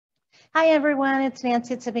Hi everyone, it's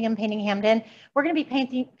Nancy at Sipping and Painting Hampden. We're going to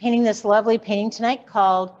be painting this lovely painting tonight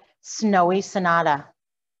called Snowy Sonata.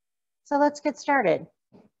 So let's get started.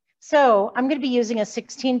 So I'm going to be using a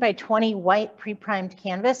 16 by 20 white pre-primed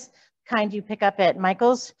canvas, kind you pick up at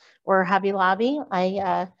Michael's or Hobby Lobby.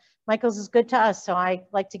 Michael's is good to us, so I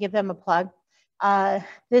like to give them a plug.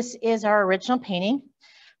 This is our original painting.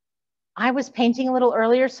 I was painting a little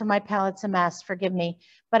earlier, so my palette's a mess, forgive me.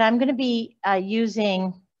 But I'm going to be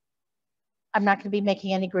I'm not going to be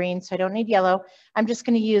making any green, so I don't need yellow. I'm just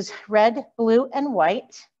going to use red, blue, and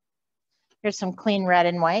white. Here's some clean red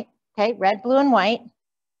and white. Okay, red, blue, and white.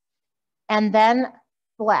 And then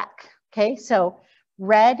black. Okay, so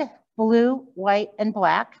red, blue, white, and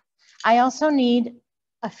black. I also need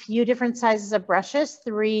a few different sizes of brushes.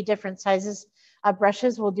 3 different sizes of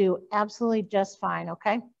brushes will do absolutely just fine,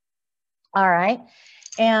 okay? All right,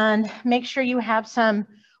 and make sure you have some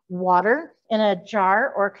water in a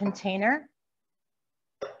jar or container.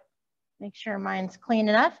 Make sure mine's clean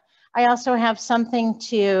enough. I also have something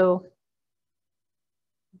to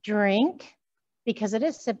drink because it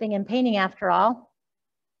is sipping and painting after all.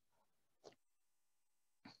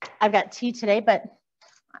 I've got tea today, but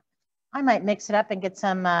I might mix it up and get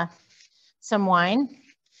some wine.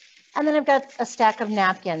 And then I've got a stack of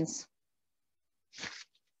napkins.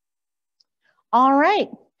 All right.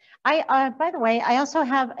 By the way, I also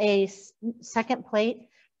have a second plate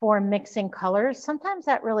for mixing colors. Sometimes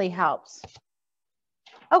that really helps.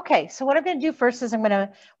 Okay, so what I'm going to do first is I'm going to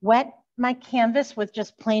wet my canvas with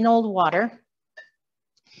just plain old water.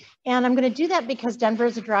 And I'm going to do that because Denver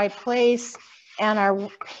is a dry place and our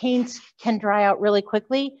paints can dry out really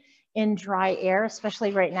quickly in dry air,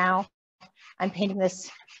 especially right now. I'm painting this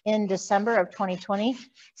in December of 2020.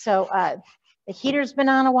 So the heater's been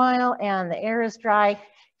on a while and the air is dry.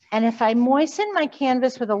 And if I moisten my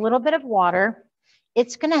canvas with a little bit of water,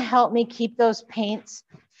 it's going to help me keep those paints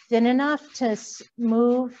thin enough to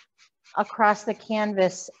move across the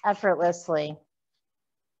canvas effortlessly.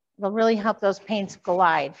 It'll really help those paints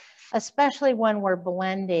glide, especially when we're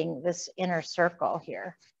blending this inner circle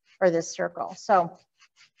here, or this circle. So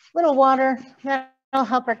little water, that'll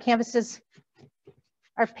help our canvases,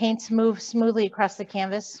 our paints move smoothly across the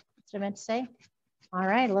canvas. That's what I meant to say. All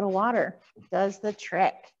right, a little water does the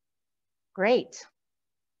trick. Great.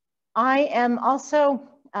 I am also,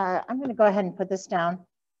 I'm going to go ahead and put this down.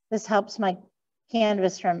 This helps my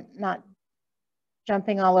canvas from not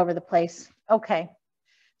jumping all over the place. Okay.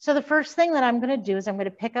 So the first thing that I'm going to do is I'm going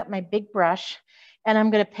to pick up my big brush and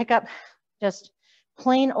I'm going to pick up just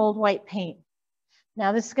plain old white paint.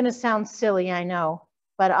 Now this is going to sound silly, I know,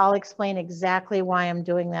 but I'll explain exactly why I'm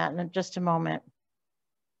doing that in just a moment.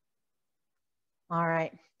 All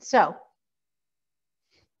right. So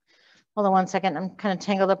hold on one second. I'm kind of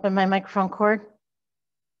tangled up in my microphone cord.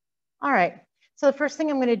 All right. So the first thing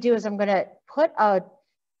I'm going to do is I'm going to put a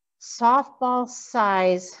softball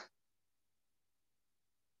size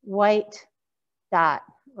white dot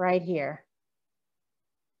right here.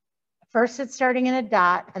 First it's starting in a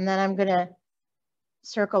dot and then I'm going to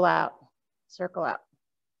circle out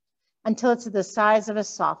until it's the size of a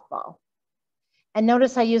softball. And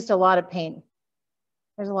notice I used a lot of paint.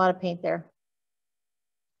 There's a lot of paint there.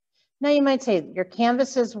 Now you might say, your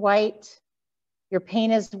canvas is white, your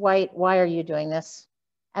paint is white, why are you doing this?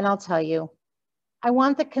 And I'll tell you, I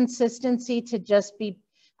want the consistency to just be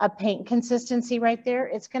a paint consistency right there.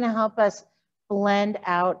 It's going to help us blend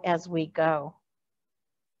out as we go.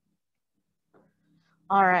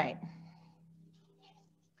 All right.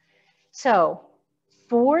 So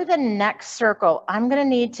for the next circle, I'm going to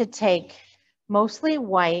need to take mostly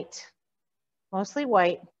white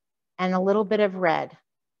and a little bit of red.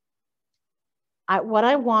 What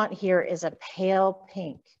I want here is a pale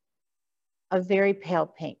pink, a very pale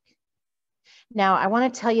pink. Now I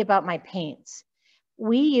want to tell you about my paints.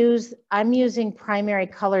 I'm using primary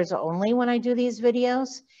colors only when I do these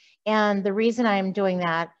videos. And the reason I am doing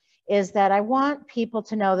that is that I want people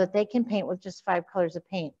to know that they can paint with just 5 colors of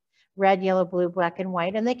paint: red, yellow, blue, black, and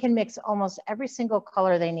white, and they can mix almost every single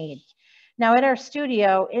color they need. Now at our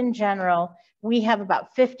studio, in general, we have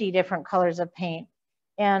about 50 different colors of paint,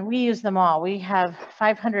 and we use them all. We have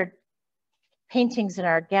 500 paintings in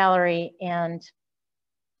our gallery, and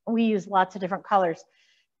we use lots of different colors.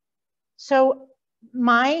 So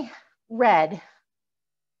my red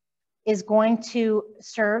is going to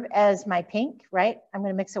serve as my pink, right? I'm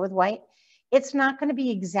going to mix it with white. It's not going to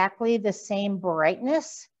be exactly the same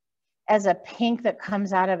brightness as a pink that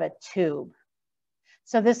comes out of a tube.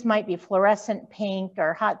 So this might be fluorescent pink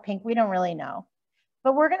or hot pink. We don't really know.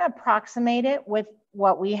 But we're going to approximate it with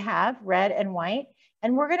what we have, red and white,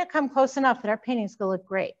 And we're gonna come close enough that our painting's gonna look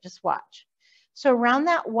great. Just watch. So around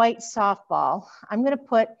that white softball, I'm gonna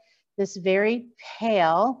put this very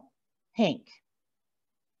pale pink.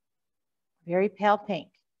 Very pale pink.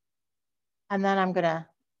 And then I'm gonna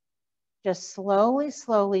just slowly,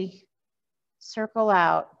 slowly circle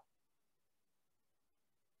out.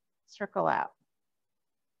 Circle out.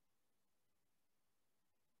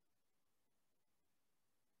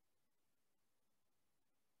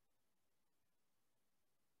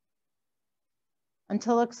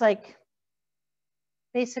 Until it looks like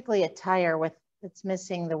basically a tire with it's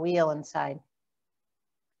missing the wheel inside.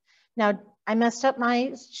 Now, I messed up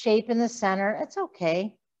my shape in the center. It's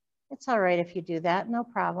okay. It's all right if you do that, no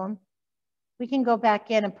problem. We can go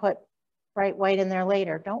back in and put bright white in there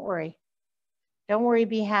later. Don't worry. Don't worry,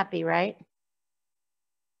 be happy, right?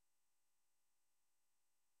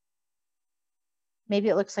 Maybe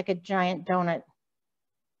it looks like a giant donut.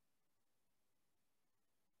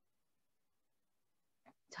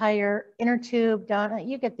 Tire, inner tube, donut,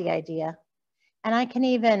 you get the idea. And I can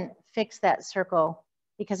even fix that circle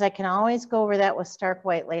because I can always go over that with stark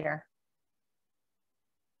white later.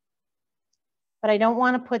 But I don't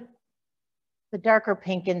want to put the darker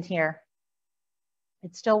pink in here.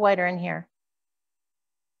 It's still whiter in here.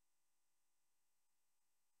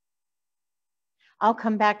 I'll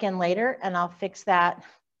come back in later and I'll fix that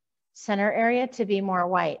center area to be more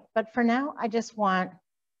white. But for now, I just want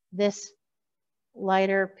this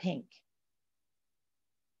lighter pink.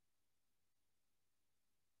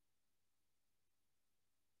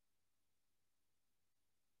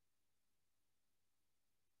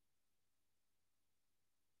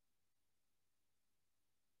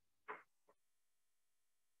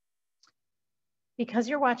 Because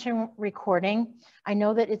you're watching recording, I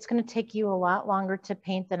know that it's going to take you a lot longer to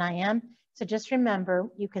paint than I am. So just remember,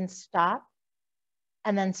 you can stop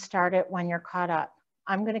and then start it when you're caught up.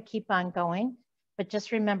 I'm going to keep on going, but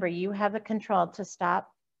just remember, you have the control to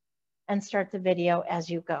stop and start the video as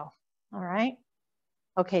you go. All right.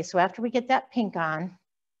 Okay, so after we get that pink on,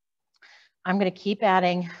 I'm going to keep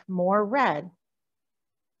adding more red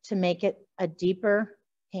to make it a deeper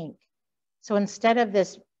pink. So instead of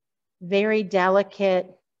this very delicate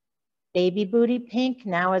baby booty pink,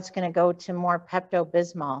 now it's going to go to more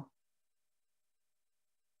Pepto-Bismol.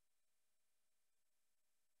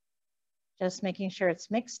 Just making sure it's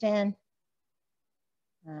mixed in.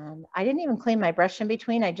 And I didn't even clean my brush in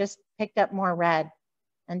between. I just picked up more red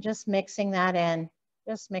and just mixing that in,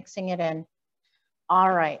 just mixing it in.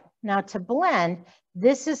 All right, now to blend,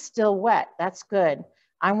 this is still wet. That's good.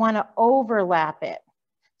 I want to overlap it.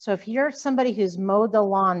 So if you're somebody who's mowed the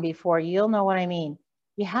lawn before, you'll know what I mean.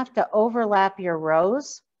 You have to overlap your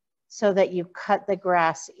rows so that you cut the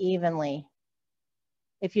grass evenly.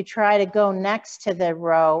 If you try to go next to the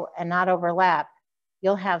row and not overlap,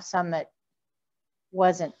 you'll have some that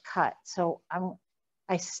wasn't cut. So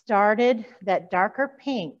I started that darker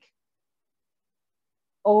pink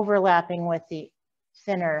overlapping with the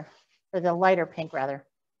thinner, or the lighter pink rather.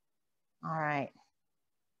 All right.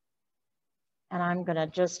 And I'm gonna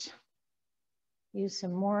just use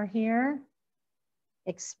some more here.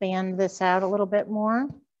 Expand this out a little bit more.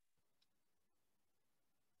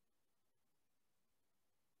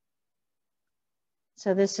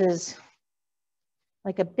 So this is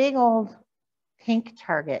like a big old pink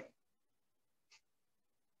target.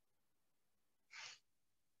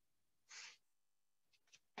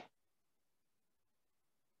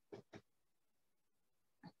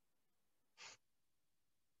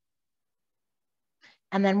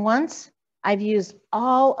 And then once I've used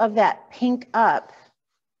all of that pink up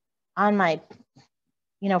on my,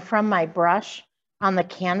 from my brush on the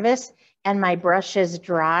canvas, and my brush is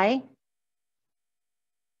dry,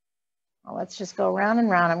 well, let's just go round and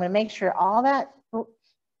round. I'm going to make sure all that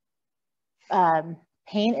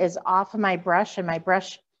paint is off of my brush, and my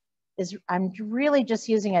brush is, I'm really just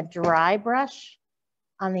using a dry brush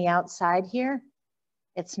on the outside here.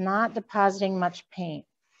 It's not depositing much paint.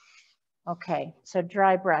 Okay, so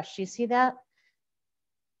dry brush, you see that?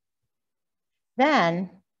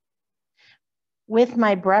 Then with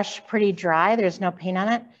my brush pretty dry, there's no paint on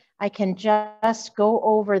it, I can just go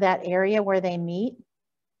over that area where they meet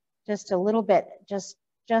just a little bit, just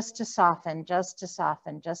to soften, just to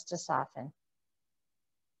soften, just to soften.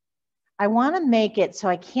 I want to make it so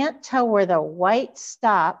I can't tell where the white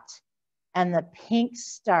stopped and the pink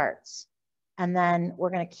starts. And then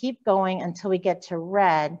we're going to keep going until we get to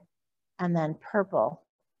red and then purple.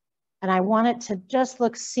 And I want it to just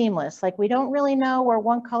look seamless. Like we don't really know where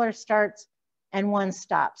one color starts and one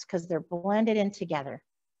stops because they're blended in together.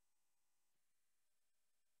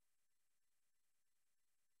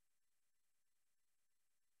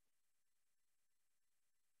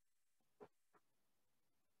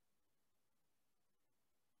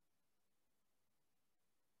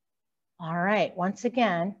 All right, once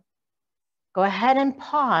again, go ahead and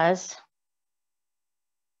pause.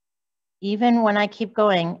 Even when I keep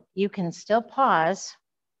going, you can still pause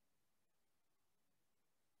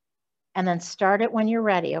and then start it when you're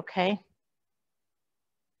ready, okay?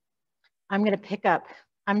 I'm gonna pick up,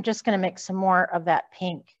 I'm just gonna mix some more of that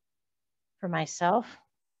pink for myself.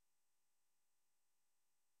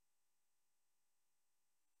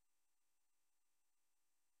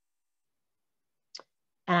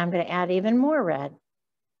 And I'm gonna add even more red.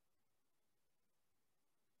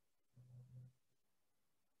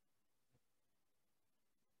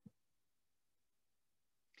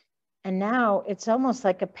 And now it's almost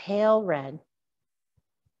like a pale red.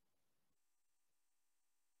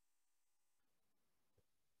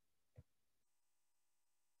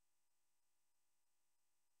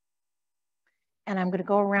 And I'm gonna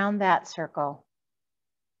go around that circle.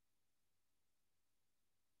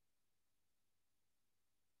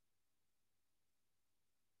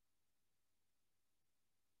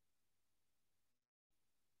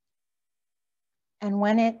 And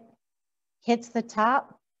when it hits the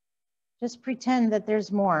top, just pretend that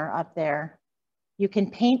there's more up there. You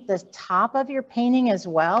can paint the top of your painting as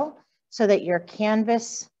well so that your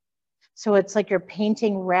canvas, so it's like your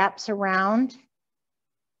painting wraps around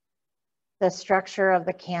the structure of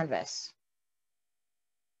the canvas.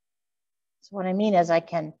 So what I mean is I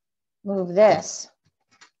can move this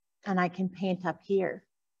and I can paint up here.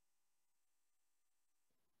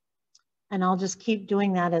 And I'll just keep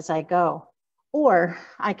doing that as I go. Or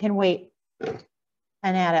I can wait and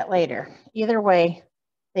add it later. Either way,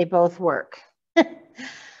 they both work.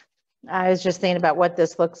 I was just thinking about what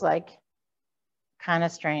this looks like. Kind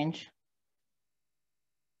of strange.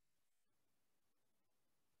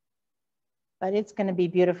 But it's going to be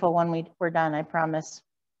beautiful when we're done, I promise.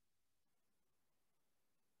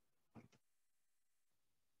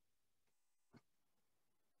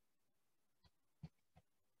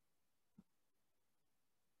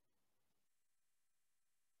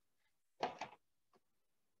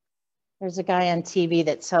 There's a guy on TV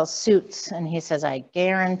that sells suits, and he says, I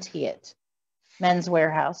guarantee it. Men's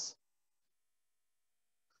Warehouse.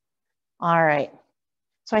 All right.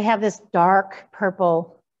 So I have this dark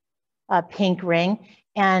purple pink ring.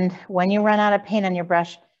 And when you run out of paint on your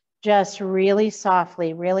brush, just really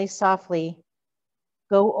softly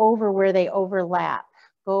go over where they overlap.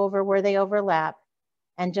 Go over where they overlap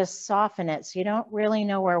and just soften it so you don't really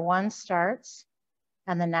know where one starts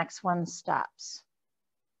and the next one stops.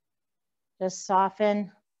 Just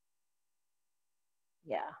soften.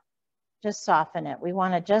 Yeah, just soften it. We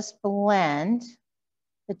want to just blend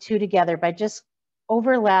the two together by just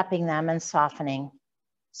overlapping them and softening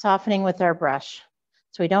with our brush.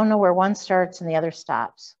 So we don't know where one starts and the other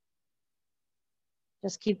stops.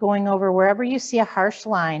 Just keep going over wherever you see a harsh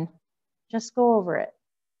line, just go over it.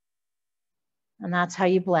 And that's how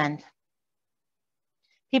you blend.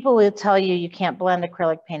 People will tell you you can't blend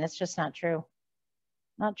acrylic paint. It's just not true.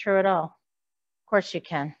 Not true at all. Of course you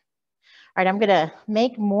can. All right, I'm gonna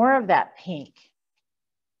make more of that pink.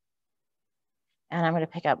 And I'm gonna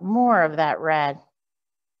pick up more of that red. I'm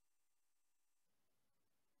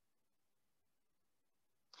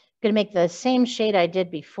gonna make the same shade I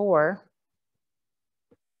did before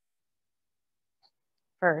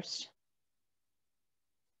first.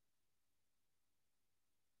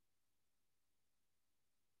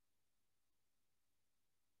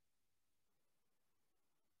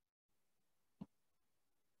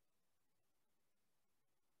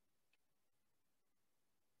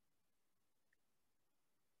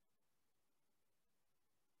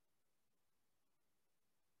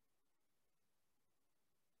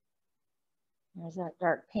 There's that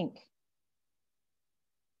dark pink.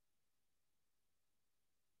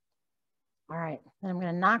 All right, then I'm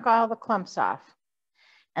gonna knock all the clumps off.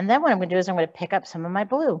 And then what I'm gonna do is I'm gonna pick up some of my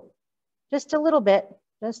blue, just a little bit,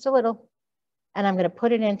 just a little. And I'm gonna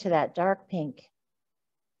put it into that dark pink.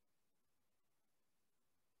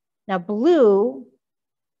 Now blue,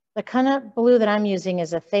 the kind of blue that I'm using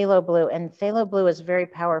is a phthalo blue, and phthalo blue is very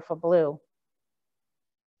powerful blue.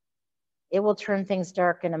 It will turn things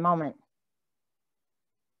dark in a moment.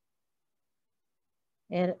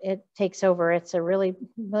 It takes over. It's a really,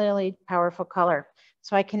 really powerful color.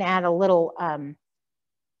 So I can add a little, I'm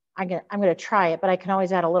gonna try it, but I can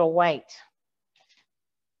always add a little white.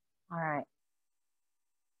 All right.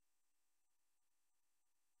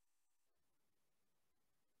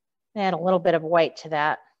 Add a little bit of white to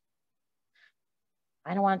that.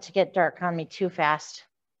 I don't want it to get dark on me too fast.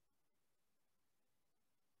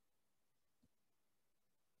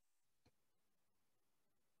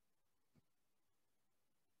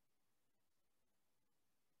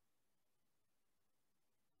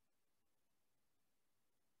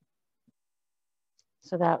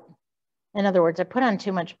 So that, in other words, I put on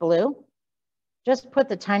too much blue. Just put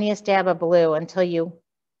the tiniest dab of blue until you,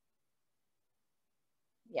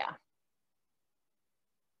 yeah,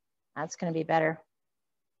 that's going to be better.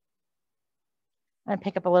 I'm going to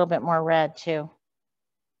pick up a little bit more red too.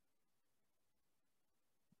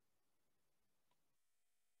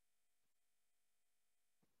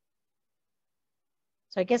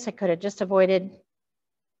 So I guess I could have just avoided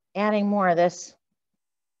adding more of this.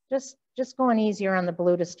 Just going easier on the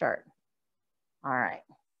blue to start. All right.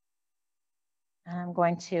 And I'm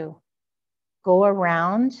going to go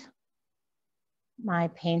around my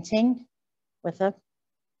painting with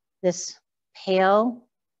this pale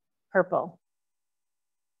purple.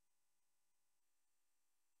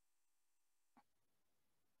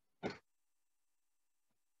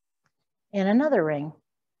 And another ring.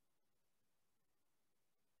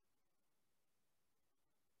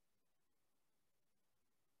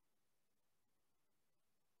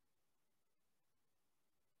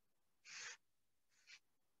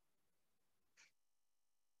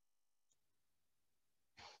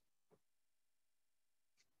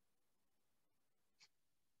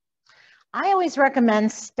 I always recommend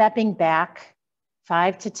stepping back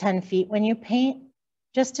 5 to 10 feet when you paint,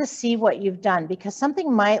 just to see what you've done, because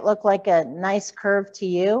something might look like a nice curve to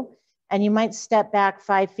you, and you might step back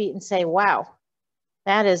 5 feet and say, wow,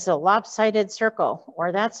 that is a lopsided circle,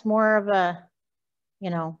 or that's more of a, you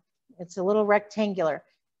know, it's a little rectangular.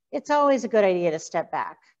 It's always a good idea to step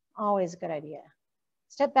back. Always a good idea.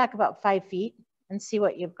 Step back about 5 feet and see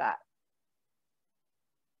what you've got.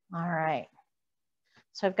 All right.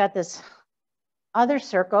 So I've got this other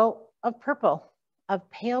circle of purple,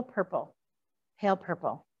 of pale purple, pale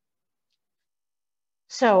purple.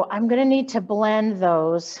 So I'm going to need to blend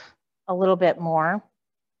those a little bit more.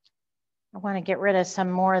 I want to get rid of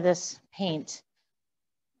some more of this paint.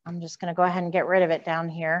 I'm just going to go ahead and get rid of it down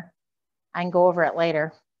here. I can go over it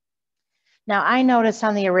later. Now I noticed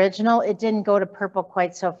on the original, it didn't go to purple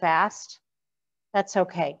quite so fast. That's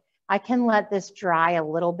okay. I can let this dry a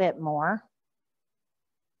little bit more.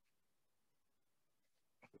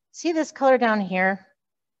 See this color down here?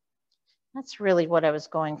 That's really what I was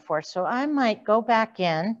going for. So I might go back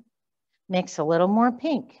in, mix a little more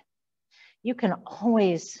pink. You can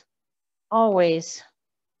always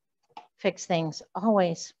fix things,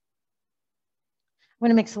 always. I'm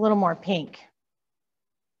gonna mix a little more pink.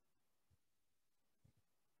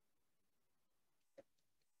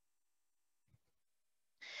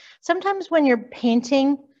 Sometimes when you're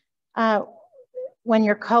painting, when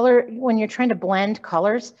you're trying to blend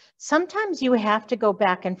colors, sometimes you have to go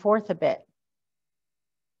back and forth a bit.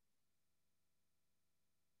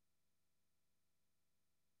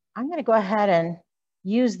 I'm gonna go ahead and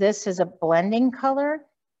use this as a blending color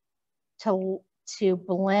to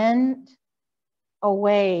blend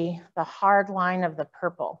away the hard line of the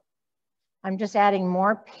purple. I'm just adding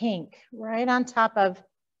more pink right on top of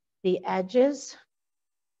the edges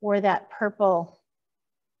where that purple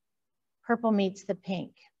meets the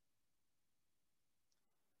pink.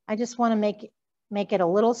 I just want to make it a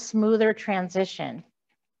little smoother transition.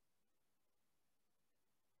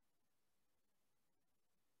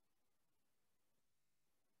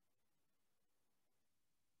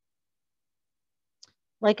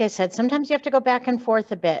 Like I said, sometimes you have to go back and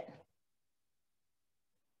forth a bit.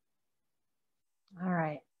 All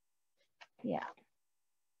right. Yeah.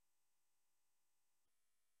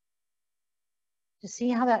 You see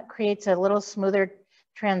how that creates a little smoother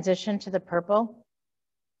transition to the purple?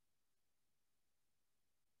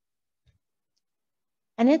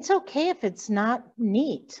 And it's okay if it's not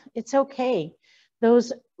neat. It's okay.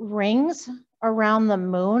 Those rings around the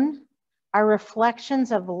moon are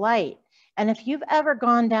reflections of light. And if you've ever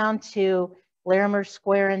gone down to Larimer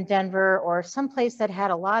Square in Denver, or someplace that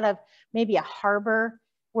had a lot of, maybe a harbor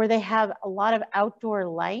where they have a lot of outdoor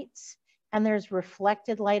lights and there's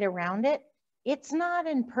reflected light around it, it's not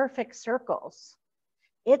in perfect circles.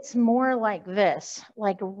 It's more like this,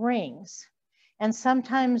 like rings. And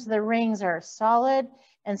sometimes the rings are solid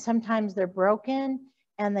and sometimes they're broken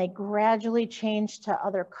and they gradually change to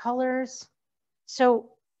other colors.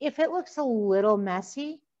 So if it looks a little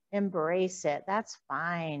messy, embrace it. That's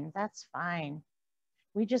fine. That's fine.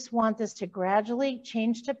 We just want this to gradually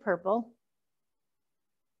change to purple.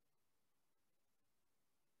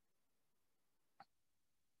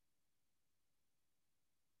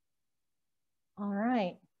 All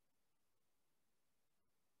right.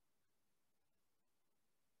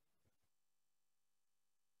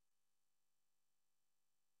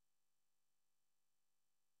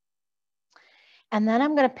 And then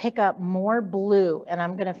I'm going to pick up more blue and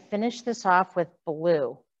I'm going to finish this off with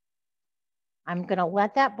blue. I'm gonna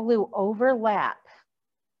let that blue overlap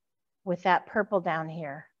with that purple down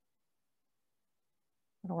here.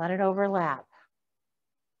 Let it overlap.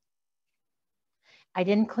 I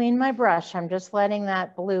didn't clean my brush. I'm just letting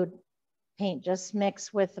that blue paint just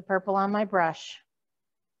mix with the purple on my brush.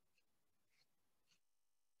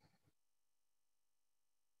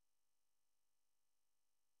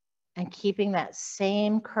 And keeping that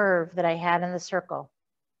same curve that I had in the circle,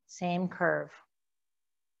 same curve.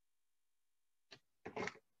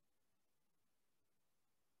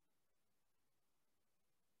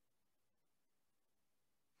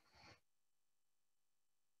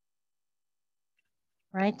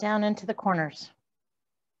 Right down into the corners.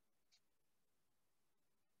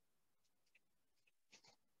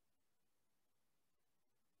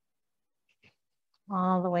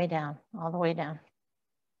 All the way down, all the way down.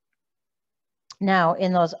 Now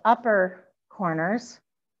in those upper corners,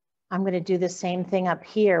 I'm going to do the same thing up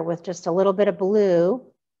here with just a little bit of blue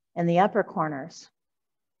in the upper corners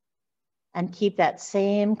and keep that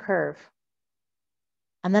same curve.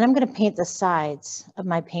 And then I'm going to paint the sides of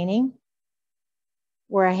my painting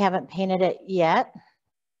where I haven't painted it yet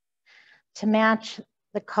to match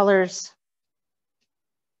the colors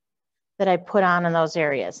that I put on in those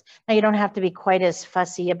areas. Now you don't have to be quite as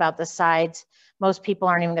fussy about the sides. Most people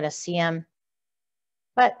aren't even going to see them.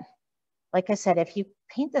 But like I said, if you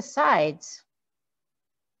paint the sides,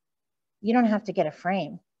 you don't have to get a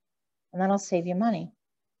frame, and that'll save you money.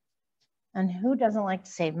 And who doesn't like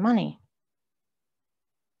to save money?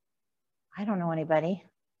 I don't know anybody.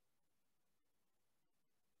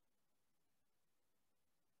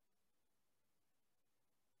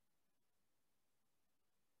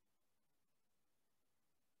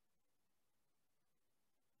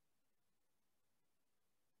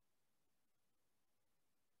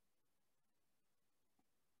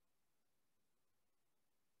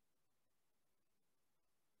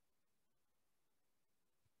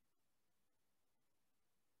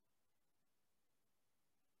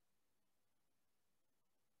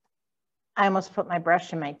 I almost put my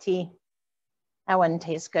brush in my tea. That wouldn't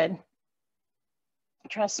taste good.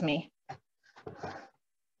 Trust me.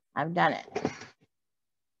 I've done it.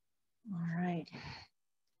 All right.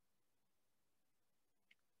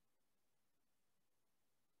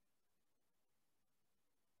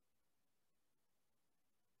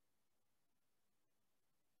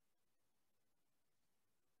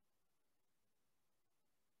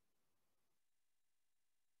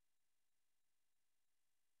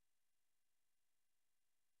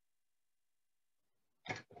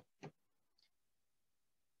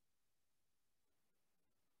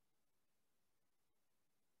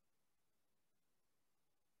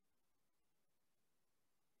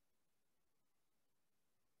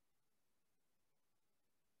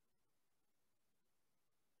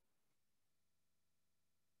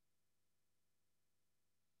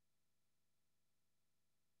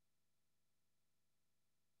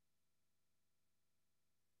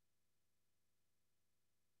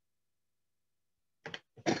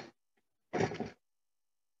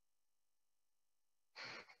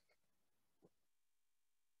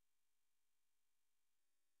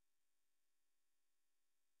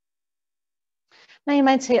 Now you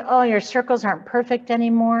might say, oh, your circles aren't perfect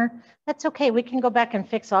anymore. That's okay. We can go back and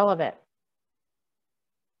fix all of it.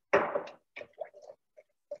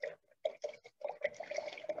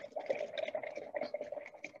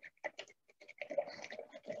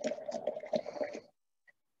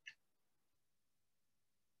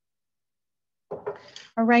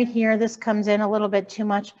 Or right here, this comes in a little bit too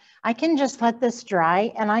much. I can just let this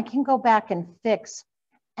dry and I can go back and fix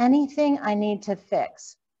anything I need to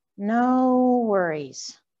fix. No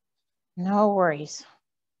worries. No worries.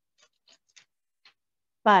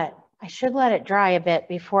 But I should let it dry a bit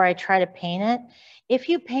before I try to paint it. If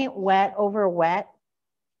you paint wet over wet,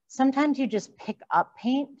 sometimes you just pick up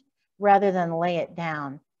paint rather than lay it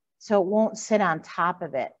down, so it won't sit on top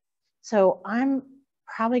of it. So I'm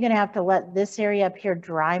probably going to have to let this area up here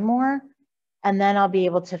dry more, and then I'll be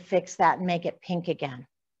able to fix that and make it pink again.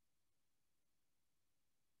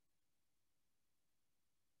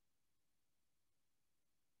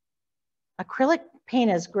 Acrylic paint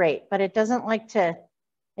is great, but it doesn't like to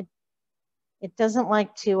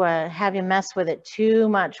have you mess with it too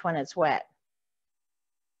much when it's wet.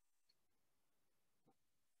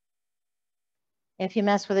 If you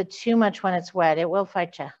mess with it too much when it's wet, it will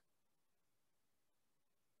fight you. I'm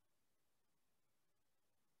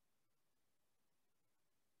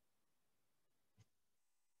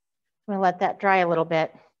gonna let that dry a little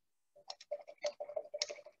bit.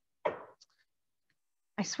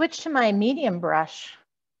 I switched to my medium brush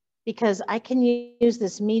because I can use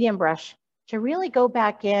this medium brush to really go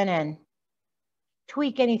back in and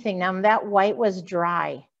tweak anything. Now that white was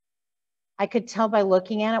dry. I could tell by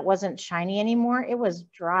looking at it, it wasn't shiny anymore. It was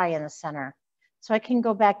dry in the center. So I can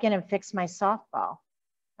go back in and fix my softball.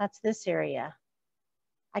 That's this area.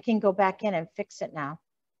 I can go back in and fix it now.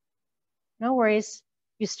 No worries.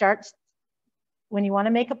 You start, when you want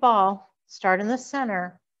to make a ball, start in the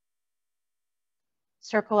center,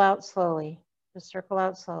 circle out slowly. Just circle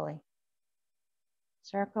out slowly.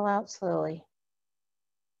 Circle out slowly.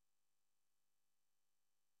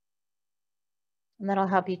 And that'll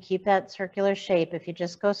help you keep that circular shape if you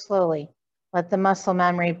just go slowly. Let the muscle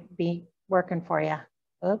memory be working for you.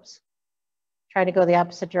 Oops. Try to go the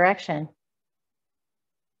opposite direction.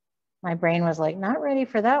 My brain was like, not ready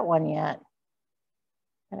for that one yet.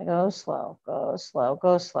 Gotta go slow, go slow,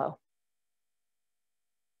 go slow.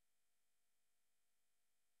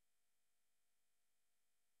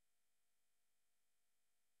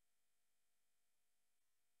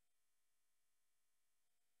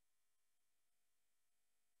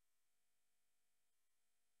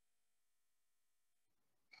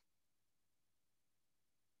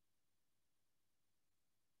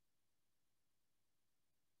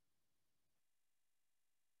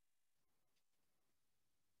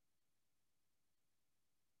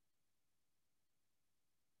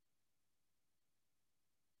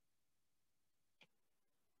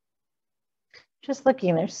 Just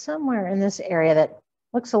looking, there's somewhere in this area that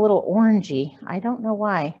looks a little orangey. I don't know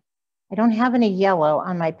why. I don't have any yellow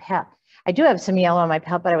on my palette. I do have some yellow on my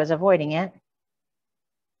palette, but I was avoiding it.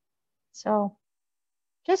 So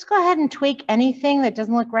just go ahead and tweak anything that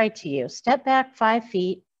doesn't look right to you. Step back 5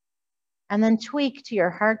 feet and then tweak to your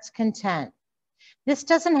heart's content. This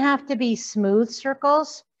doesn't have to be smooth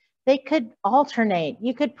circles. They could alternate.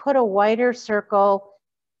 You could put a whiter circle,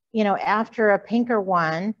 you know, after a pinker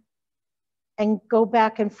one and go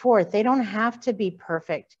back and forth. They don't have to be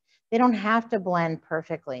perfect. They don't have to blend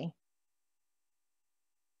perfectly.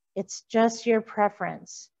 It's just your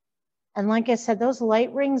preference. And like I said, those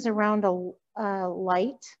light rings around a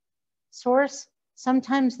light source,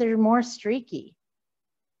 sometimes they're more streaky.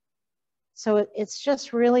 So it's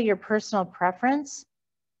just really your personal preference.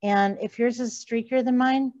 And if yours is streakier than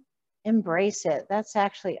mine, embrace it. That's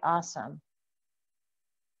actually awesome.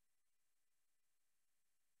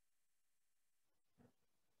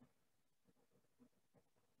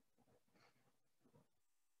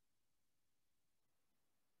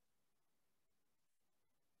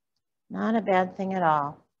 Not a bad thing at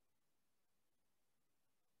all.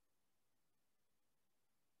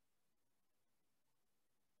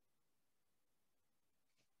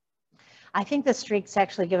 I think the streaks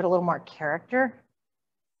actually give it a little more character,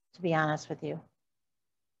 to be honest with you.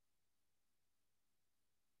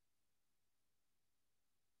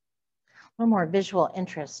 A little more visual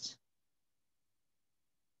interest.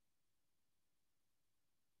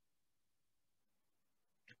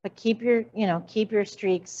 But keep your, you know, keep your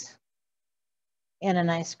streaks in a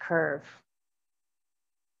nice curve.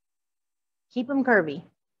 Keep them curvy.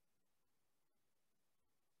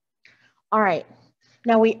 All right,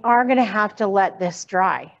 now we are gonna have to let this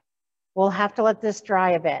dry. We'll have to let this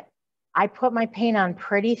dry a bit. I put my paint on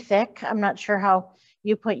pretty thick. I'm not sure how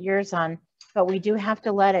you put yours on, but we do have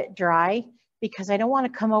to let it dry because I don't want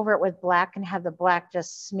to come over it with black and have the black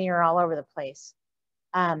just smear all over the place.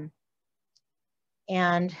 And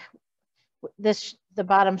the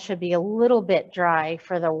bottom should be a little bit dry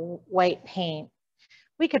for the white paint.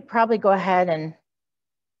 We could probably go ahead and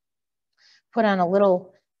put on a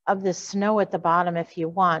little of the snow at the bottom if you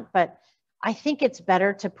want, but I think it's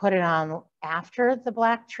better to put it on after the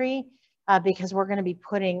black tree because we're going to be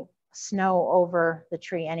putting snow over the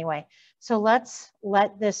tree anyway. So let's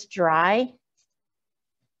let this dry.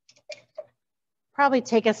 Probably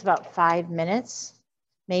take us about 5 minutes,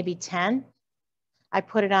 maybe 10. I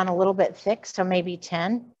put it on a little bit thick, so maybe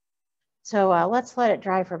 10. So let's let it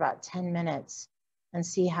dry for about 10 minutes and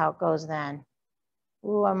see how it goes then.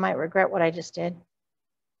 Ooh, I might regret what I just did.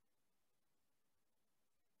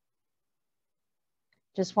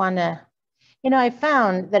 Just want to, you know, I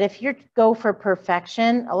found that if you go for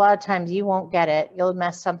perfection, a lot of times you won't get it. You'll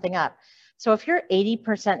mess something up. So if you're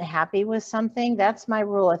 80% happy with something, that's my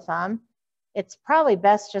rule of thumb. It's probably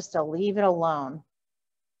best just to leave it alone.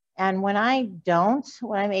 And when I'm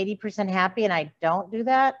 80% happy and I don't do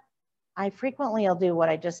that, I frequently will do what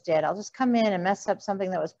I just did. I'll just come in and mess up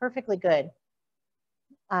something that was perfectly good.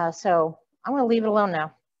 So I'm going to leave it alone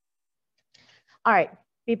now. All right,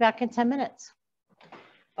 be back in 10 minutes.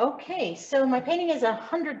 Okay, so my painting is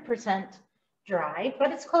 100% dry,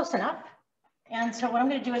 but it's close enough. And so what I'm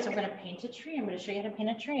going to do is I'm going to paint a tree. I'm going to show you how to paint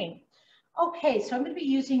a tree. Okay, so I'm going to be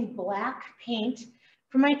using black paint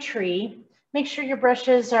for my tree. Make sure your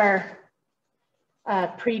brushes are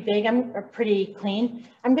pretty big or pretty clean.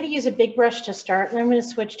 I'm going to use a big brush to start, and I'm going to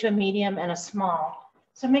switch to a medium and a small.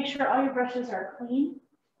 So make sure all your brushes are clean.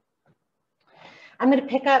 I'm going to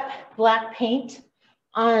pick up black paint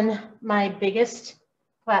on my biggest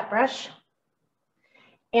flat brush.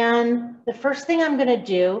 And the first thing I'm going to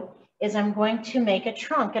do is I'm going to make a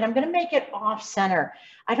trunk, and I'm going to make it off center.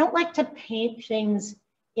 I don't like to paint things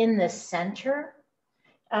in the center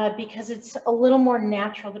because it's a little more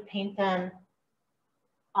natural to paint them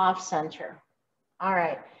off center. All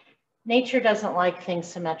right. Nature doesn't like things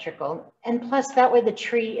symmetrical. And plus that way the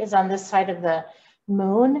tree is on this side of the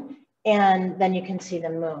moon and then you can see the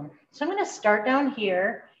moon. So I'm going to start down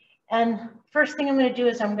here. And first thing I'm going to do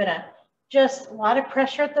is I'm going to just a lot of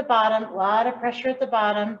pressure at the bottom, a lot of pressure at the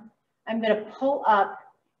bottom. I'm going to pull up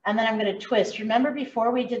and then I'm going to twist. Remember before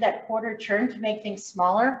we did that quarter turn to make things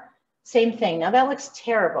smaller? Same thing. Now that looks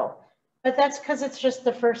terrible, but that's because it's just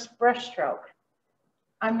the first brush stroke.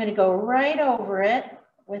 I'm going to go right over it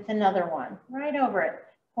with another one, right over it.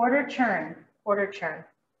 Quarter turn, quarter turn.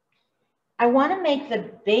 I want to make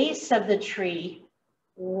the base of the tree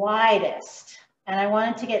widest, and I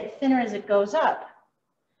want it to get thinner as it goes up.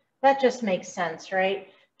 That just makes sense, right?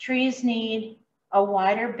 Trees need a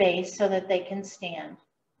wider base so that they can stand.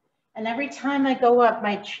 And every time I go up,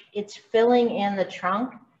 it's filling in the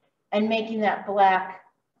trunk and making that black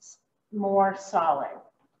more solid.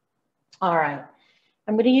 All right.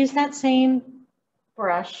 I'm going to use that same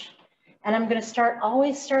brush and I'm going to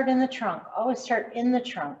always start in the trunk, always start in the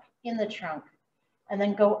trunk, and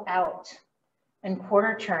then go out and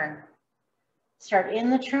quarter turn. Start in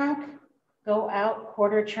the trunk, go out,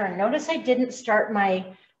 quarter turn. Notice I didn't start my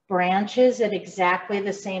branches at exactly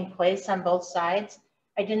the same place on both sides.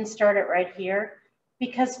 I didn't start it right here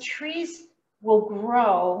because trees will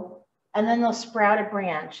grow and then they'll sprout a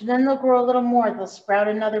branch and then they'll grow a little more, they'll sprout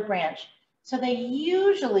another branch. So they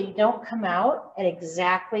usually don't come out at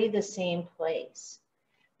exactly the same place.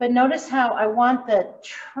 But notice how I want the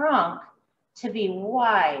trunk to be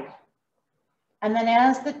wide. And then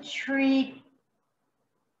as the tree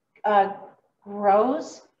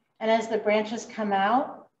grows and as the branches come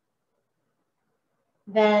out,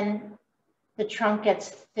 then the trunk gets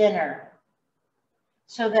thinner.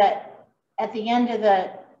 So that at the end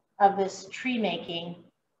of this tree making,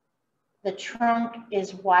 the trunk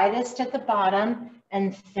is widest at the bottom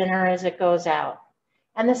and thinner as it goes out.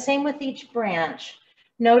 And the same with each branch.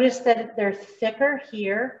 Notice that they're thicker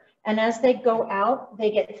here, and as they go out,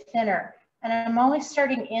 they get thinner. And I'm always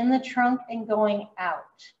starting in the trunk and going out.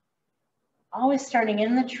 Always starting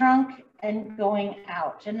in the trunk and going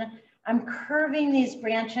out. And I'm curving these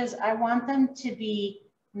branches. I want them to be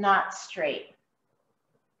not straight.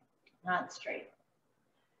 Not straight.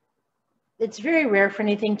 It's very rare for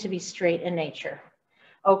anything to be straight in nature.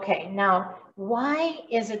 Okay, now, why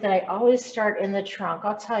is it that I always start in the trunk?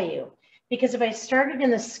 I'll tell you. Because if I started in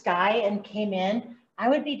the sky and came in, I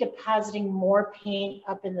would be depositing more paint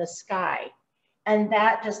up in the sky. And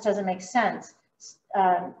that just doesn't make sense.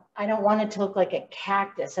 I don't want it to look like a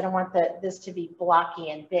cactus. I don't want this to be blocky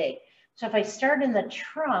and big. So if I start in the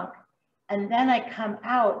trunk and then I come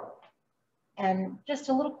out and just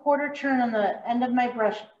a little quarter turn on the end of my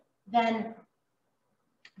brush, then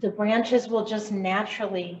the branches will just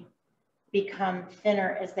naturally become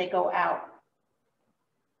thinner as they go out.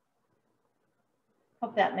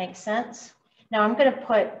 Hope that makes sense. Now I'm going to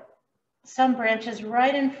put some branches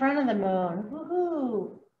right in front of the moon.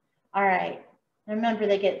 Woohoo! All right. Remember,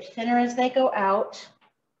 they get thinner as they go out.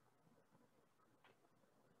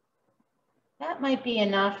 That might be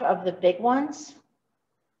enough of the big ones.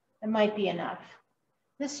 It might be enough.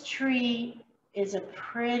 This tree is a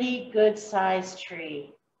pretty good sized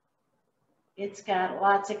tree. It's got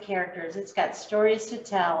lots of characters. It's got stories to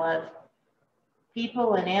tell of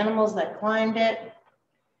people and animals that climbed it.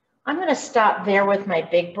 I'm going to stop there with my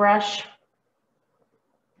big brush.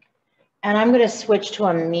 And I'm going to switch to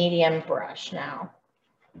a medium brush now.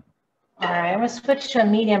 All right, I'm going to switch to a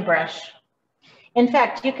medium brush. In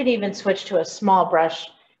fact, you could even switch to a small brush,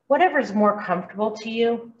 whatever's more comfortable to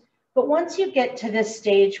you. But once you get to this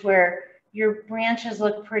stage where your branches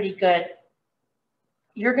look pretty good,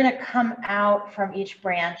 you're going to come out from each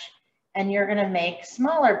branch and you're going to make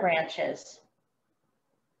smaller branches.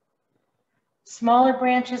 Smaller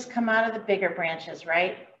branches come out of the bigger branches,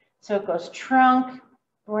 right? So it goes trunk,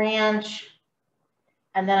 branch,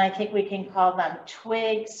 and then I think we can call them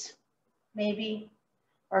twigs, maybe,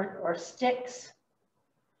 or sticks.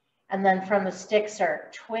 And then from the sticks are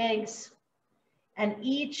twigs. And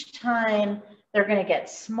each time They're going to get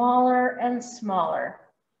smaller and smaller,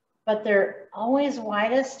 but they're always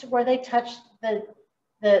widest where they touch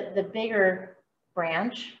the bigger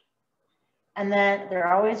branch. And then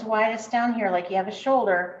they're always widest down here, like you have a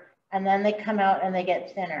shoulder, and then they come out and they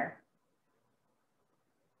get thinner.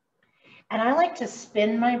 And I like to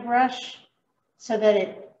spin my brush so that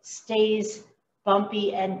it stays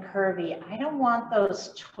bumpy and curvy. I don't want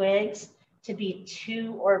those twigs to be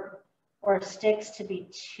too, or sticks to be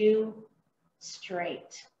too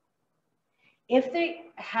straight. If they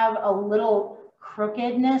have a little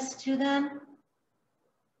crookedness to them,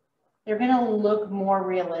 they're going to look more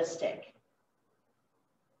realistic.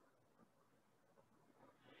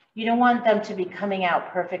 You don't want them to be coming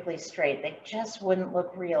out perfectly straight. They just wouldn't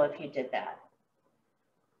look real if you did that.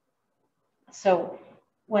 So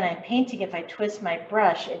when I'm painting, if I twist my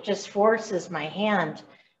brush, it just forces my hand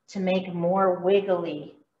to make more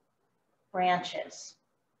wiggly branches.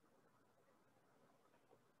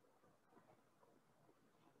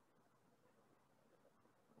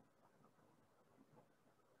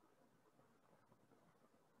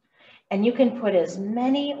 And you can put as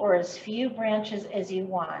many or as few branches as you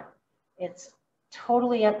want. It's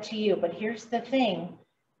totally up to you. But here's the thing.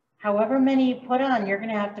 However many you put on, you're going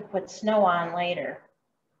to have to put snow on later.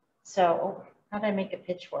 So, oh, how did I make a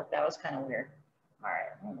pitchfork? That was kind of weird. All right,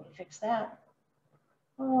 let me fix that.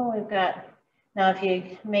 Oh, we've got, now if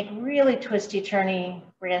you make really twisty, turny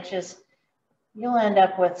branches, you'll end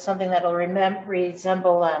up with something that'll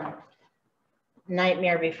resemble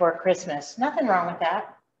Nightmare Before Christmas. Nothing wrong with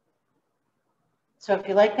that. So if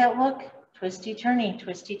you like that look, twisty, turny,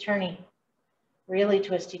 really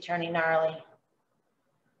twisty, turny, gnarly.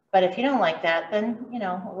 But if you don't like that, then, you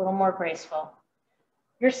know, a little more graceful.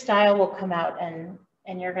 Your style will come out and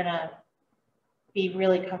you're gonna be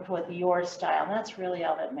really comfortable with your style. And that's really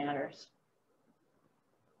all that matters.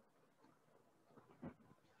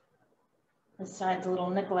 This side's a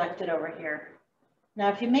little neglected over here. Now,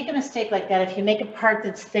 if you make a mistake like that, if you make a part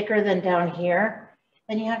that's thicker than down here,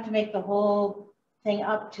 then you have to make the whole thing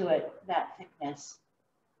up to it, that thickness,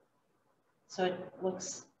 so it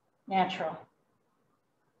looks natural.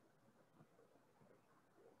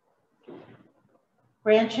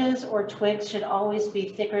 Branches or twigs should always be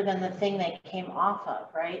thicker than the thing they came off of,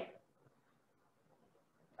 right?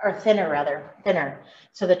 Or thinner, rather, thinner.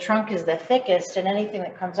 So the trunk is the thickest, and anything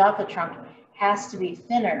that comes off the trunk has to be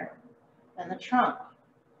thinner than the trunk.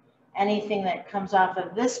 Anything that comes off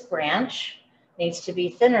of this branch needs to be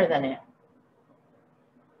thinner than it.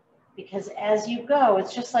 Because as you go,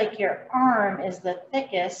 it's just like your arm is the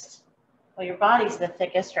thickest, well, your body's the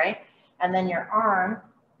thickest, right? And then your arm,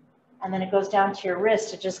 and then it goes down to your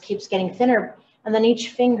wrist. It just keeps getting thinner. And then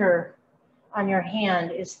each finger on your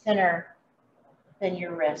hand is thinner than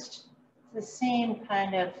your wrist. It's the same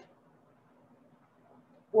kind of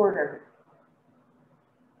order.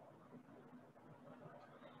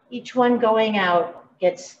 Each one going out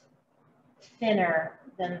gets thinner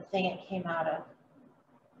than the thing it came out of.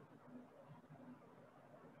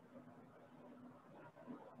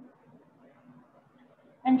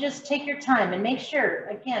 And just take your time and make sure,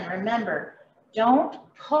 again, remember, don't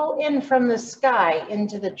pull in from the sky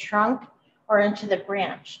into the trunk or into the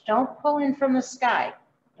branch. Don't pull in from the sky.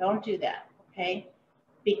 Don't do that, okay?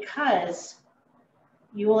 Because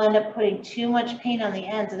you will end up putting too much paint on the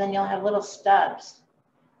ends and then you'll have little stubs.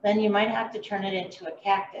 Then you might have to turn it into a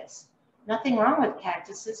cactus. Nothing wrong with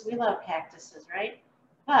cactuses. We love cactuses, right?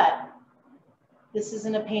 But this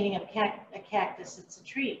isn't a painting of a cactus, it's a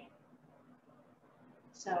tree.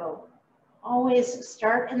 So always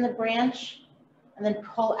start in the branch and then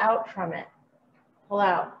pull out from it. Pull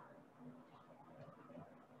out.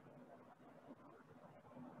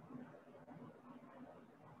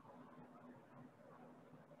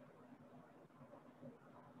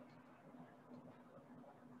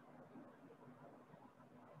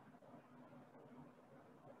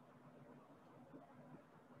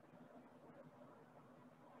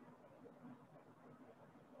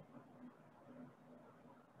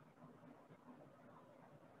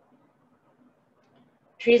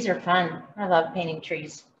 Trees are fun. I love painting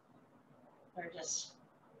trees. They're just,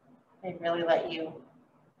 they really let you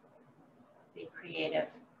be creative.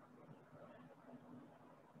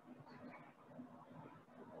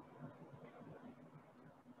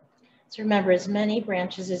 So remember, as many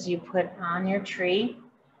branches as you put on your tree,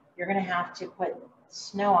 you're going to have to put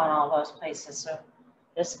snow on all those places. So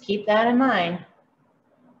just keep that in mind.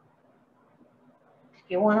 If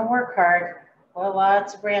you want to work hard, put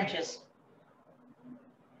lots of branches.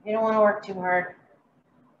 If you don't want to work too hard,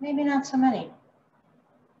 maybe not so many.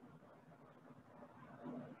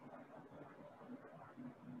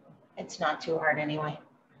 It's not too hard anyway.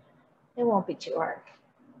 It won't be too hard.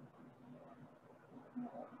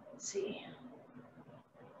 Let's see.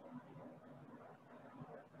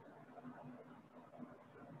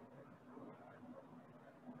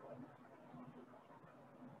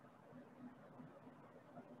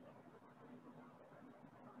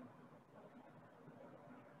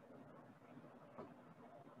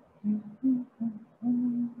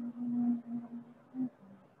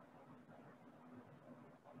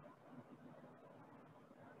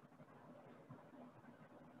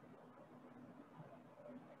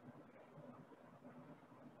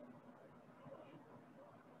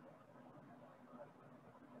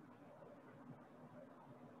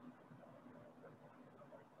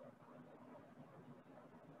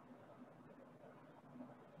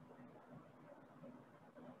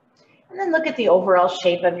 And then look at the overall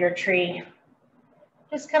shape of your tree.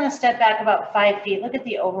 Just kind of step back about 5 feet. Look at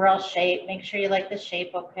the overall shape. Make sure you like the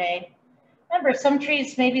shape okay. Remember, some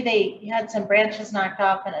trees, maybe they had some branches knocked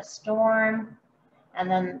off in a storm,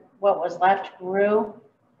 and then what was left grew.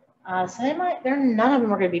 So none of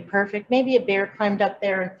them are going to be perfect. Maybe a bear climbed up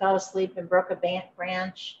there and fell asleep and broke a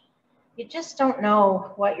branch. You just don't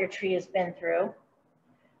know what your tree has been through.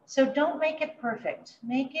 So don't make it perfect.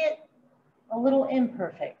 Make it a little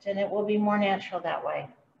imperfect, and it will be more natural that way.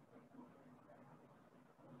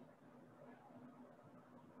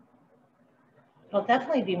 It'll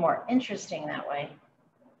definitely be more interesting that way.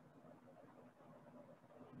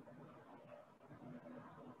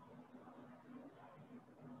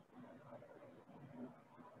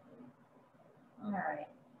 All right,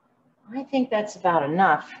 I think that's about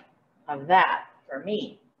enough of that for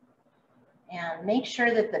me. And make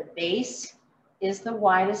sure that the base is the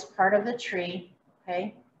widest part of the tree,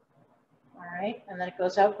 okay? All right, and then it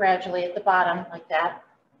goes out gradually at the bottom like that.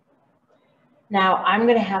 Now I'm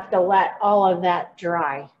gonna have to let all of that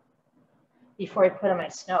dry before I put in my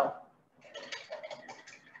snow.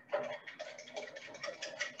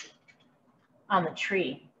 On the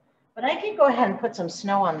tree. But I could go ahead and put some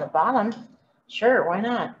snow on the bottom. Sure, why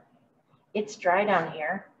not? It's dry down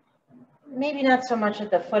here. Maybe not so much at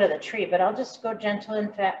the foot of the tree, but I'll just go gentle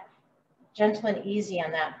and easy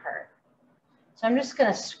on that part. So I'm just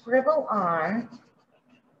gonna scribble on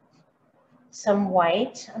some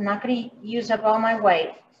white. I'm not gonna use up all my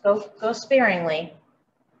white. Go sparingly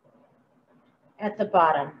at the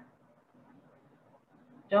bottom.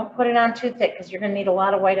 Don't put it on too thick because you're gonna need a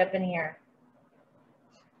lot of white up in here.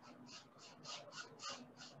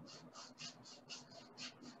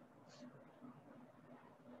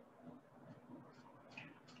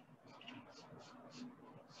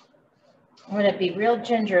 I'm going to be real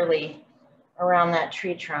gingerly around that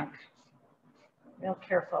tree trunk. Real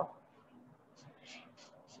careful.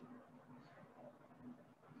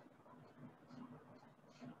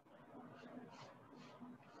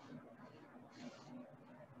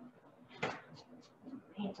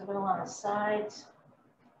 Paint a little on the sides.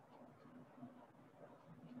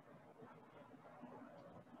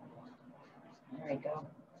 There we go.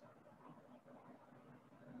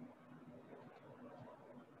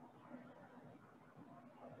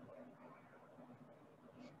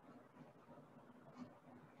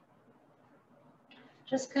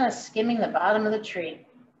 Just kind of skimming the bottom of the tree.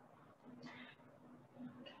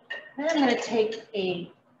 Then I'm going to take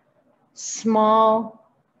a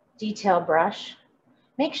small detail brush.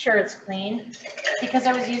 Make sure it's clean because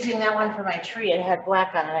I was using that one for my tree. It had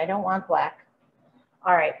black on it. I don't want black.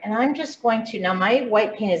 All right, and I'm just going to, now my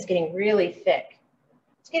white paint is getting really thick.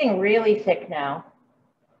 It's getting really thick now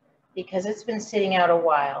because it's been sitting out a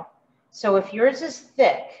while. So if yours is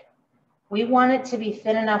thick, we want it to be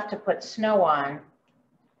thin enough to put snow on.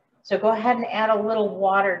 So go ahead and add a little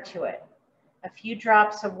water to it, a few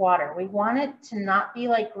drops of water. We want it to not be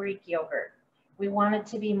like Greek yogurt. We want it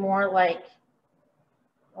to be more like,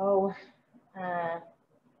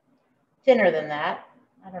 thinner than that.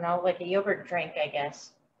 I don't know, like a yogurt drink, I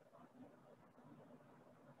guess.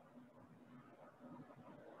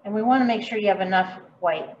 And we want to make sure you have enough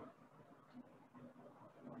white.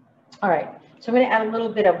 All right, so I'm going to add a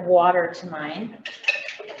little bit of water to mine.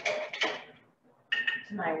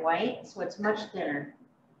 My white, so it's much thinner.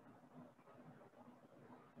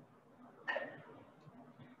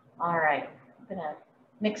 All right, I'm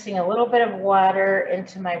mixing a little bit of water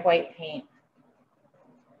into my white paint.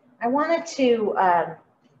 I want it to, I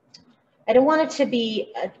don't want it to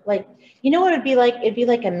be like, you know what it'd be like? It'd be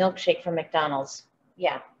like a milkshake from McDonald's.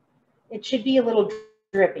 Yeah, it should be a little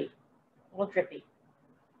drippy,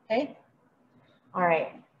 okay? All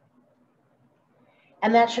right.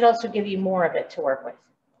 And that should also give you more of it to work with.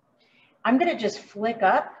 I'm gonna just flick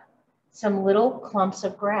up some little clumps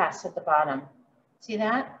of grass at the bottom. See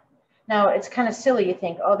that? Now it's kind of silly. You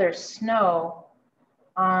think, oh, there's snow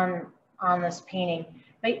on this painting.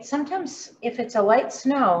 But sometimes if it's a light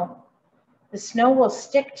snow, the snow will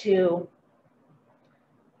stick to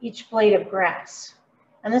each blade of grass.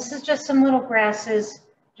 And this is just some little grasses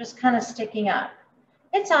just kind of sticking up.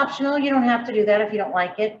 It's optional. You don't have to do that if you don't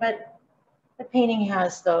like it, but the painting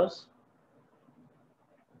has those.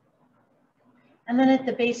 And then at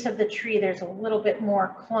the base of the tree, there's a little bit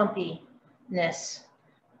more clumpiness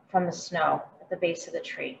from the snow at the base of the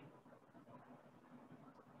tree.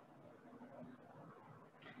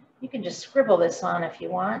 You can just scribble this on if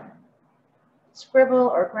you want. Scribble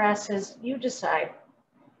or grasses, you decide.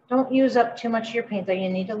 Don't use up too much of your paint though. You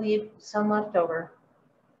need to leave some left over.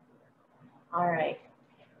 All right.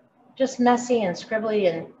 Just messy and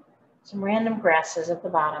scribbly and some random grasses at the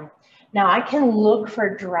bottom. Now I can look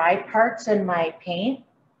for dry parts in my paint.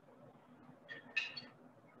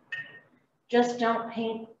 Just don't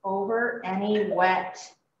paint over any wet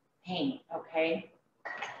paint, okay?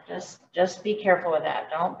 Just be careful with that.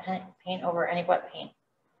 Don't paint over any wet paint.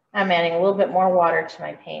 I'm adding a little bit more water to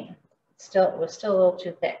my paint. It was still a little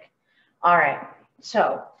too thick. All right,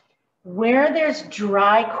 so where there's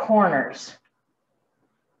dry corners,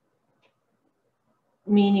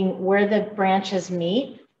 meaning where the branches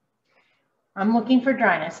meet, I'm looking for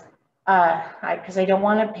dryness because I don't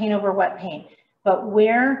want to paint over wet paint. But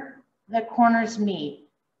where the corners meet,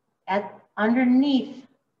 underneath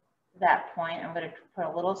that point, I'm going to put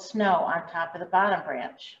a little snow on top of the bottom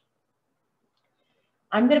branch.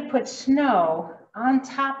 I'm going to put snow on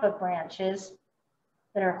top of branches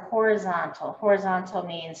that are horizontal. Horizontal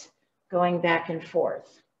means going back and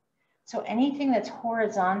forth. So anything that's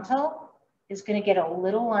horizontal is going to get a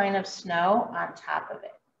little line of snow on top of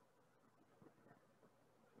it.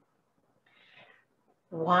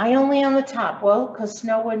 Why only on the top? Well, because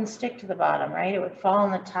snow wouldn't stick to the bottom, right? It would fall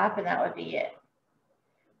on the top and that would be it.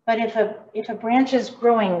 But if a branch is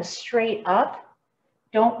growing straight up,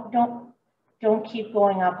 don't keep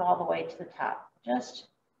going up all the way to the top. Just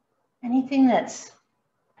anything that's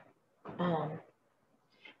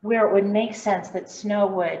where it would make sense that snow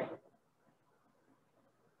would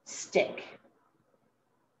stick.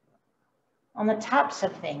 On the tops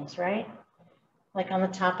of things, right? Like on the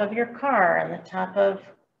top of your car, on the top of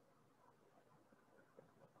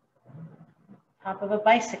a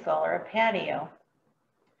bicycle or a patio.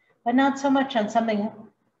 But not so much on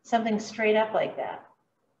something straight up like that.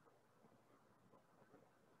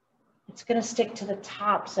 It's going to stick to the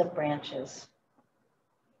tops of branches.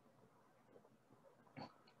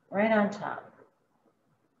 Right on top.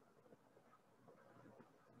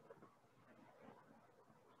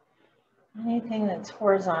 Anything that's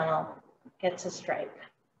horizontal gets a stripe.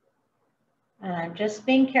 And I'm just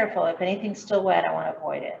being careful. If anything's still wet, I want to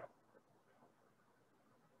avoid it.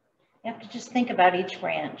 You have to just think about each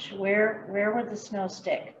branch. Where would the snow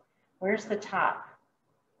stick? Where's the top?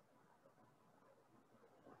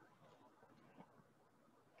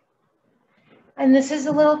 And this is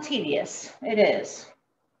a little tedious. It is.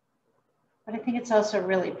 But I think it's also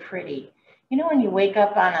really pretty. You know when you wake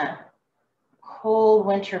up on a cold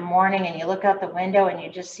winter morning and you look out the window and you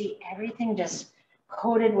just see everything just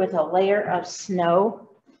coated with a layer of snow?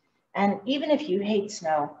 And even if you hate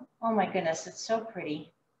snow, oh my goodness, it's so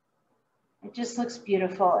pretty. It just looks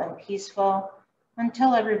beautiful and peaceful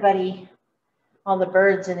until everybody, all the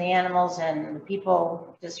birds and the animals and the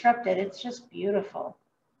people disrupt it. It's just beautiful.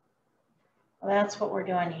 Well, that's what we're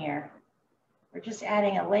doing here. We're just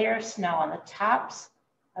adding a layer of snow on the tops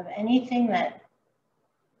of anything that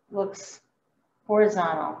looks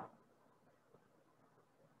horizontal.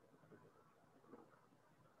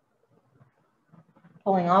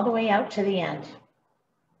 Pulling all the way out to the end.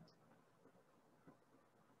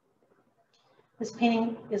 This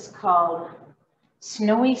painting is called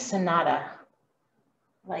Snowy Sonata,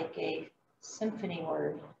 like a symphony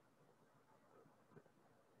word,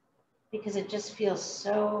 because it just feels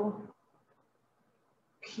so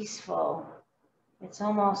peaceful. It's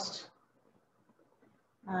almost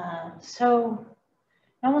it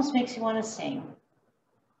almost makes you want to sing.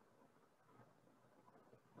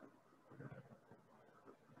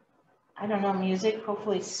 I don't know music.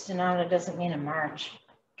 Hopefully Sonata doesn't mean a march.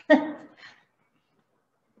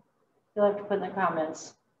 You'll have to put in the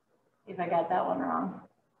comments if I got that one wrong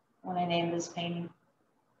when I named this painting.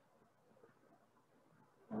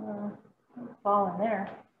 Fall in there.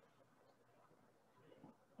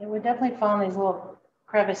 It would definitely fall in these little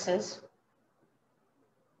crevices.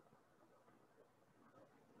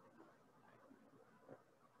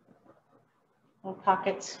 Little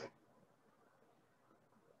pockets.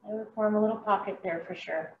 I would form a little pocket there for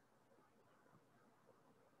sure.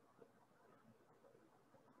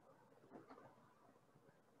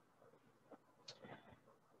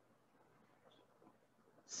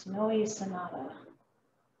 Snowy Sonata.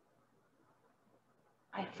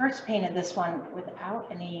 I first painted this one without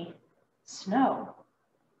any snow.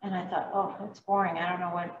 And I thought, oh, it's boring. I don't know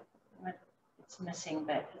what it's missing,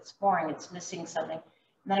 but it's boring. It's missing something. And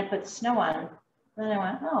then I put the snow on. And then I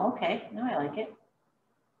went, oh, okay, now I like it.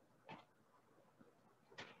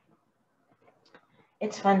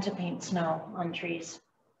 It's fun to paint snow on trees.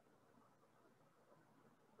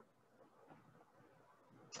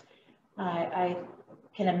 I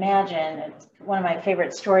can imagine, it's one of my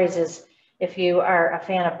favorite stories is if you are a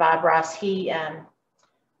fan of Bob Ross, he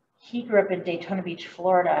grew up in Daytona Beach,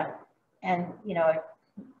 Florida, and you know,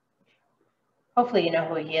 hopefully you know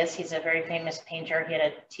who he is. He's a very famous painter. He had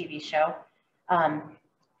a TV show,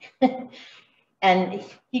 and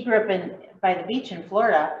he grew up by the beach in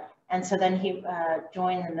Florida, and so then he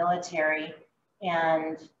joined the military,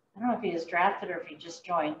 and I don't know if he was drafted or if he just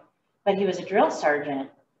joined, but he was a drill sergeant,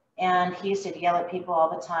 and he used to yell at people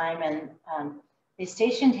all the time, and they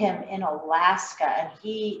stationed him in Alaska, and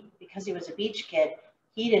because he was a beach kid,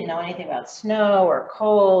 he didn't know anything about snow or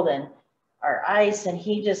cold or ice, and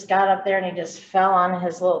he just got up there and he just fell on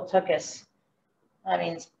his little tuchus. That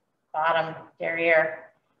means bottom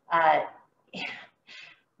derriere,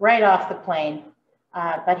 right off the plane.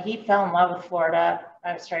 But he fell in love with Florida.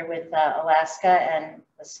 I'm sorry, with Alaska and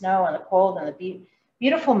the snow and the cold and the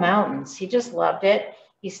beautiful mountains. He just loved it.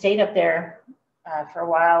 He stayed up there for a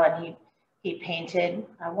while, and he painted.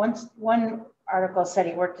 One article said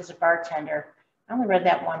he worked as a bartender. I only read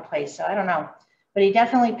that one place, so I don't know. But he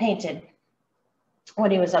definitely painted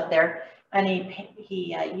when he was up there, and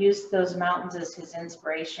he used those mountains as his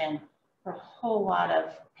inspiration for a whole lot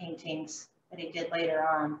of paintings that he did later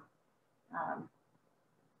on.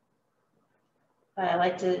 But I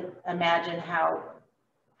like to imagine how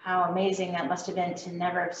amazing that must have been to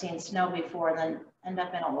never have seen snow before and then end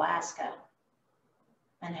up in Alaska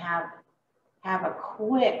and have a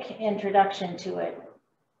quick introduction to it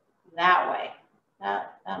that way.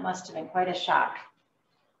 That must have been quite a shock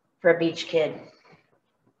for a beach kid.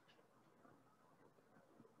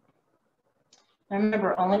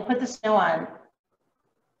 Remember, only put the snow on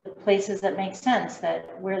the places that make sense,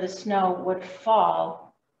 that where the snow would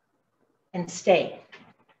fall and stay.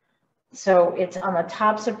 So it's on the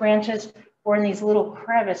tops of branches or in these little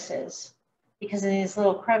crevices, because in these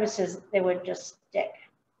little crevices, they would just stick.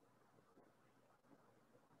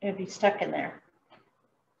 It would be stuck in there.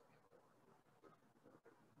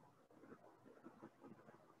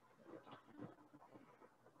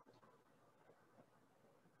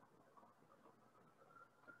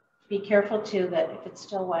 Be careful too that if it's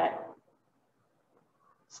still wet,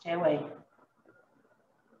 stay away.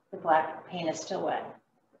 The black paint is still wet.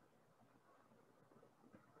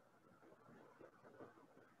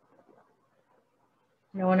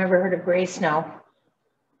 No one ever heard of gray snow.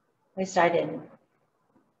 At least I didn't.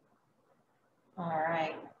 All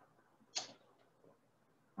right.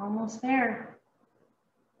 Almost there.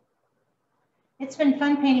 It's been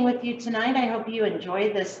fun painting with you tonight. I hope you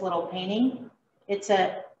enjoyed this little painting. It's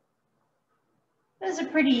a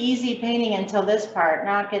pretty easy painting until this part.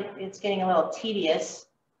 Now it's getting a little tedious,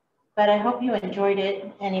 but I hope you enjoyed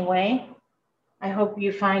it anyway. I hope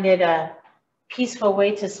you find it a peaceful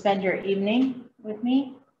way to spend your evening with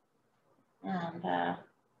me. And I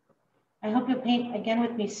hope you'll paint again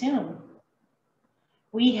with me soon.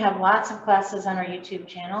 We have lots of classes on our YouTube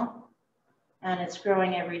channel, and it's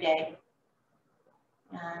growing every day.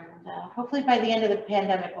 And hopefully by the end of the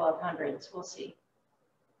pandemic, we'll have hundreds. We'll see.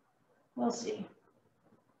 We'll see.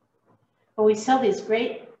 But we sell these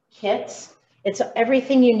great kits. It's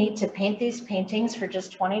everything you need to paint these paintings for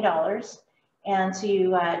just $20. And so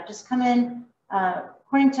you just come in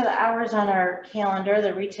according to the hours on our calendar,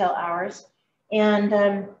 the retail hours,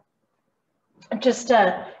 and just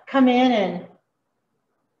come in, and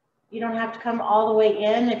you don't have to come all the way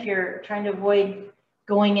in if you're trying to avoid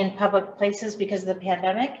going in public places because of the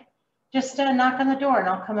pandemic. Just knock on the door and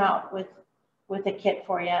I'll come out with a kit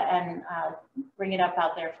for you and bring it up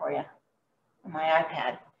out there for you on my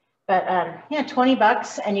iPad. But yeah, 20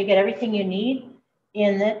 bucks and you get everything you need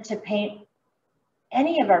in it to paint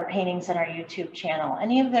any of our paintings on our YouTube channel,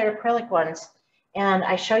 any of the acrylic ones. And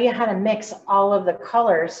I show you how to mix all of the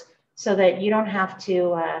colors so that you don't have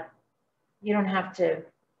to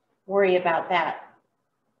worry about that.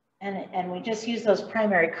 And we just use those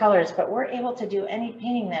primary colors, but we're able to do any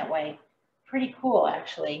painting that way. Pretty cool,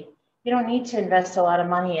 actually. You don't need to invest a lot of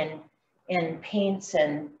money in paints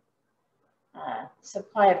and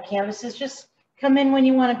supply of canvases. Just come in when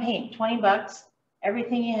you want to paint, 20 bucks.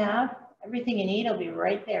 Everything you have, everything you need will be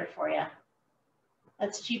right there for you.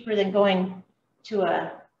 That's cheaper than going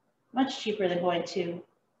to much cheaper than going to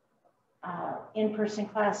in-person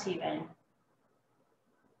class even.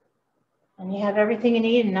 And you have everything you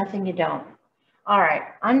need and nothing you don't. All right,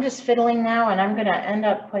 I'm just fiddling now and I'm gonna end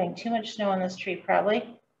up putting too much snow on this tree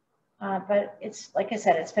probably. But it's, like I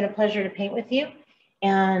said, it's been a pleasure to paint with you.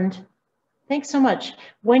 And thanks so much.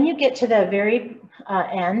 When you get to the very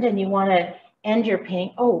end and you wanna end your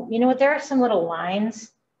paint, oh, you know what, there are some little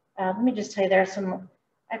lines. Let me just tell you, there are some,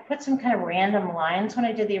 I put some kind of random lines when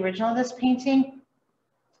I did the original of this painting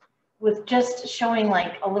with just showing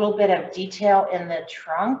like a little bit of detail in the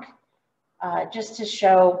trunk, just to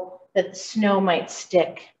show that the snow might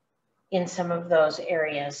stick in some of those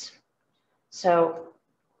areas. So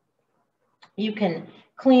you can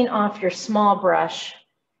clean off your small brush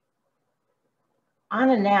on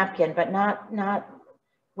a napkin, but not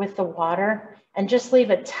with the water, and just leave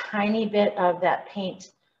a tiny bit of that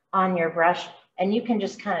paint on your brush. And you can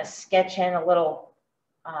just kind of sketch in a little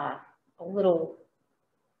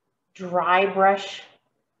dry brush.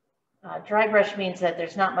 Dry brush means that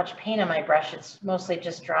there's not much paint on my brush. It's mostly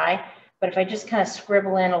just dry. But if I just kind of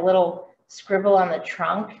scribble in a little scribble on the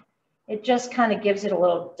trunk, it just kind of gives it a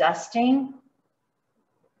little dusting.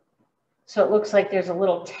 So it looks like there's a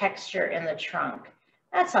little texture in the trunk.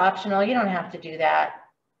 That's optional. You don't have to do that.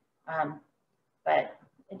 But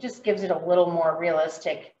it just gives it a little more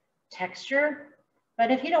realistic texture. But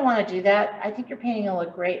if you don't want to do that, I think your painting will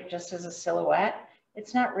look great just as a silhouette.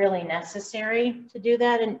 It's not really necessary to do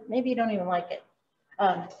that, and maybe you don't even like it.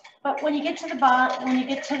 But when you get to the bottom, when you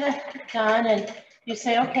get to the done and you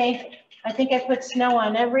say, okay, I think I put snow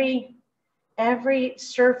on every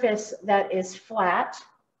surface that is flat,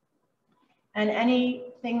 and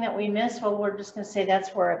anything that we miss, well, we're just going to say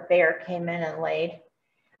that's where a bear came in and laid.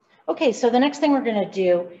 Okay, so the next thing we're going to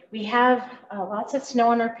do, we have lots of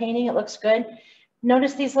snow on our painting. It looks good.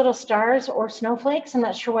 Notice these little stars or snowflakes. I'm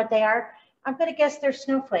not sure what they are. I'm going to guess they're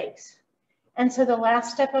snowflakes. And so the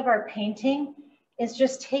last step of our painting is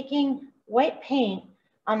just taking white paint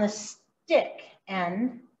on the stick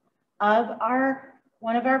end of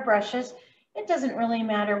one of our brushes. It doesn't really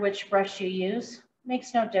matter which brush you use. It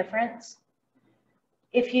makes no difference.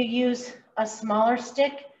 If you use a smaller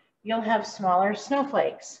stick, you'll have smaller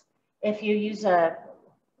snowflakes. If you use a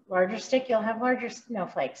larger stick, you'll have larger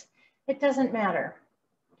snowflakes. It doesn't matter.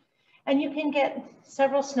 And you can get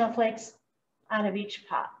several snowflakes out of each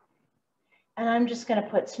pot. And I'm just going to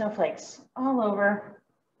put snowflakes all over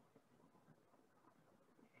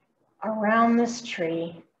around this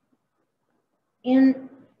tree,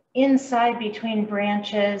 inside between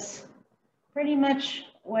branches, pretty much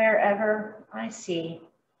wherever I see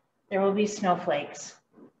there will be snowflakes,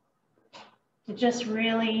 to just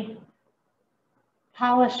really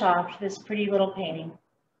polish off this pretty little painting.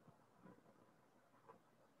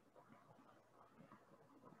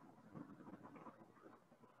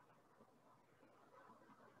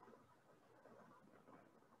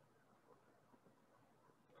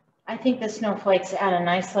 I think the snowflakes add a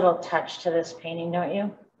nice little touch to this painting, don't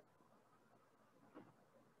you?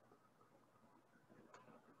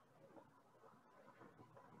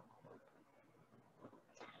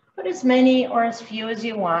 Put as many or as few as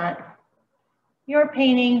you want. Your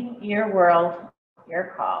painting, your world,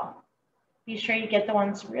 your call. Be sure you get the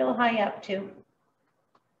ones real high up too.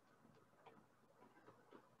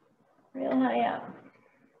 Real high up.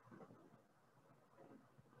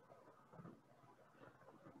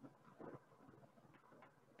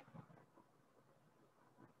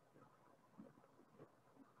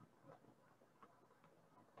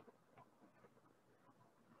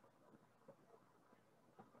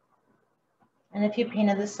 And if you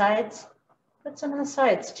painted the sides, put some on the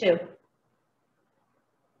sides too.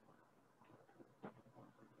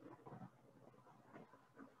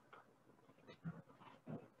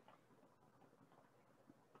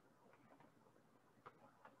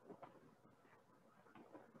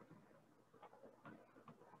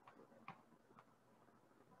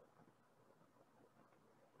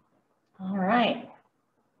 All right.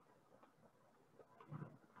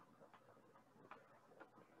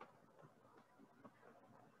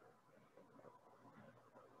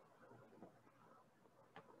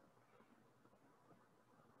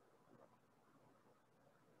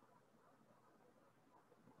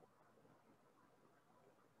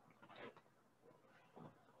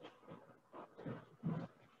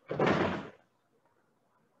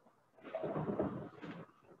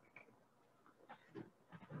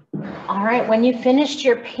 All right, when you finished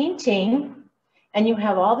your painting, and you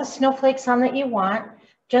have all the snowflakes on that you want,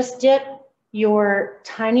 just dip your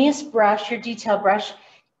tiniest brush, your detail brush,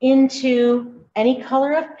 into any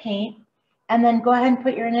color of paint, and then go ahead and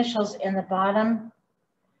put your initials in the bottom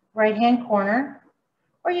right-hand corner,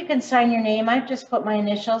 or you can sign your name. I've just put my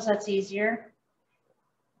initials, that's easier.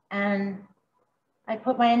 And I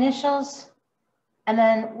put my initials, and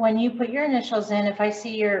then when you put your initials in, if I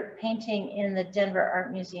see your painting in the Denver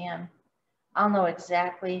Art Museum, I'll know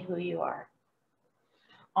exactly who you are.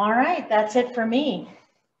 All right, that's it for me.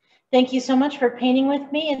 Thank you so much for painting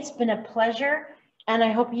with me. It's been a pleasure, and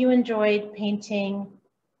I hope you enjoyed painting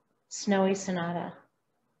Snowy Sonata.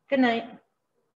 Good night.